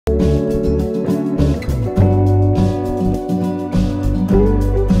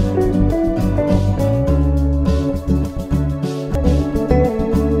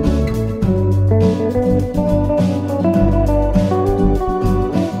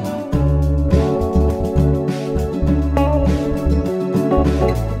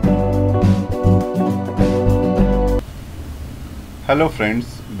Hello friends,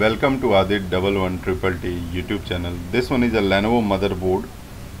 welcome to Adit 111TTT YouTube channel. This one is a Lenovo motherboard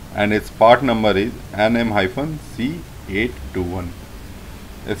and its part number is NM-C821.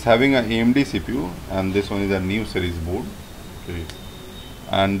 It's having a AMD CPU and this one is a new series board. Okay.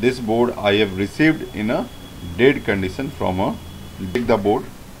 And this board I have received in a dead condition from a take the board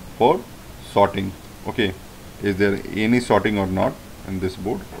for sorting. Okay, is there any sorting or not in this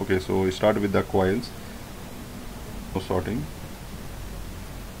board? Okay, so we start with the coils. No sorting.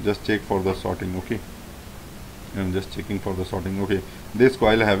 Just check for the sorting. Okay, I'm just checking for the sorting. Okay, this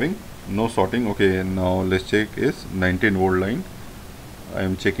coil having no sorting. Okay, now let's check is 19 volt line. I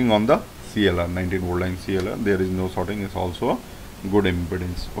am checking on the CLR, 19 volt line CLR. There is no sorting. It's also a good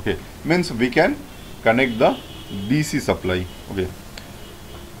impedance. Okay, means we can connect the DC supply. Okay,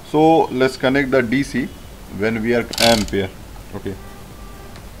 so let's connect the DC when we are ampere. Okay,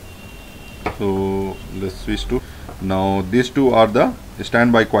 so let's switch to now. These two are the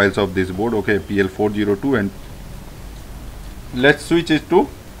standby coils of this board. Okay, PL402, and let's switch it to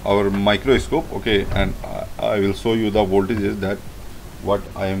our microscope. Okay, and I will show you the voltages that what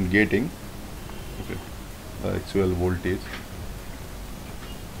I am getting. Okay, the actual voltage.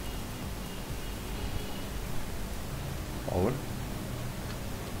 Power.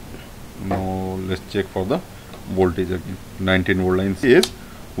 Now let's check for the voltage again. 19 volt line is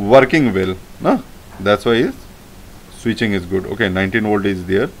working well. No? That's why it's switching is good. Okay, 19 volt is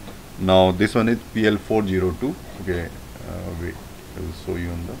there. Now this one is PL402. Okay, wait, I will show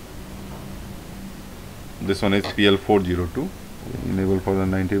you on the. This one is PL402. Enable for the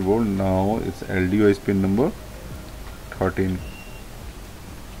 19 volt. Now it's LDO pin number 13.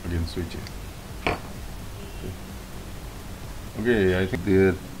 Again switch it. Okay, I think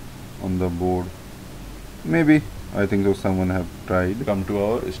there on the board. Maybe I think so. Someone have tried. Come to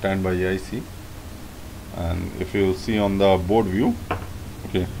our standby IC. And if you see on the board view,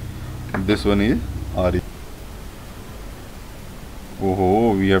 okay, this one is RE.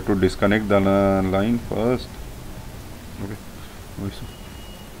 Oh, we have to disconnect the line first. Okay,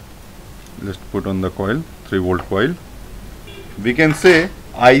 let's put on the coil, 3 volt coil. We can say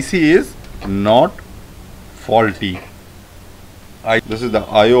IC is not faulty. This is the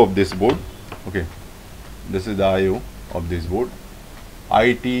IO of this board. Okay, this is the IO of this board.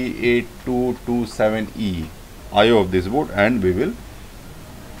 IT8227E IO of this board, and we will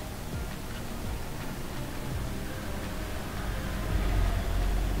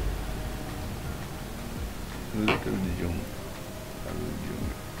little zoom.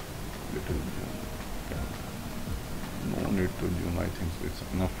 No need to zoom, I think so it's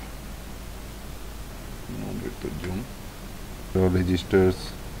enough. No need to zoom. So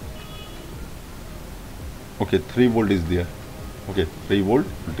registers. Okay, 3 volt is there. Okay, 3 volt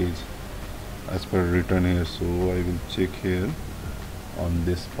voltage as per written here. So I will check here on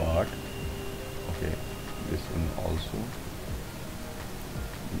this part. Okay, this one also,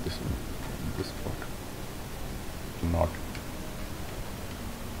 this one, this part not.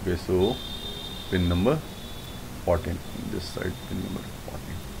 Okay, so pin number 14, this side pin number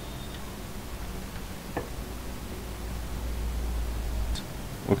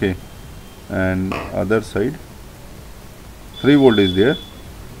 14. Okay, and other side 3 volt is there,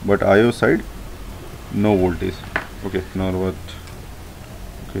 but IO side no voltage. Okay, now what?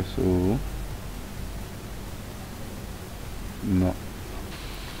 Okay, so no,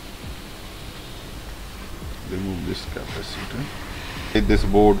 remove this capacitor. This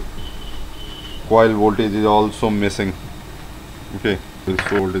board coil voltage is also missing. Okay, we'll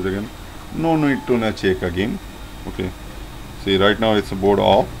show voltage again. No need to check again. Okay, see, right now it's board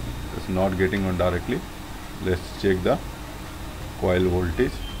off. It's not getting on directly. Let's check the coil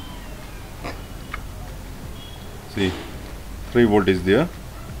voltage. See, 3 volt is there,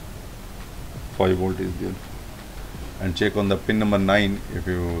 5 volt is there, and check on the pin number 9 if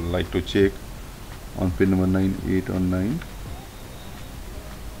you like to check on pin number 9, 8 on 9.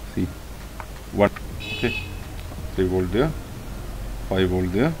 See, 1. Okay, 3 volt there, 5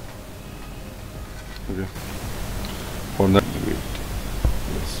 volt there. Okay, for that, wait,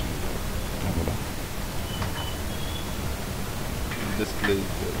 let's display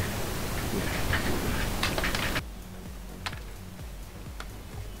there.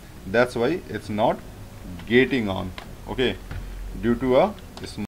 That's why it's not getting on. Okay, due to a small